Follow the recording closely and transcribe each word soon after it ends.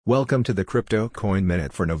Welcome to the Crypto Coin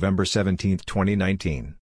Minute for November 17,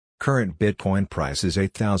 2019. Current Bitcoin price is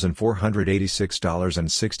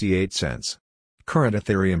 $8,486.68. Current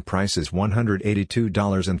Ethereum price is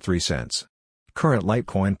 $182.03. Current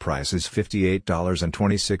Litecoin price is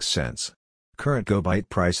 $58.26. Current GoByte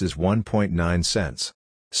price is 1.9 cents.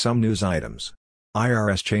 Some news items.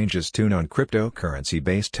 IRS changes tune on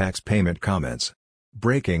cryptocurrency-based tax payment comments.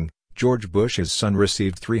 Breaking: George Bush's son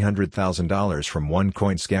received $300,000 from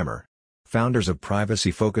OneCoin scammer. Founders of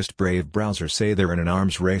privacy-focused Brave browser say they're in an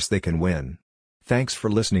arms race they can win. Thanks for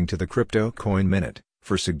listening to the Crypto Coin Minute.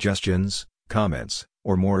 For suggestions, comments,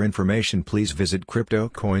 or more information, please visit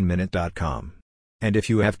CryptoCoinMinute.com. And if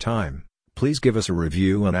you have time, please give us a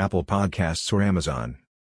review on Apple Podcasts or Amazon.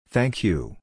 Thank you.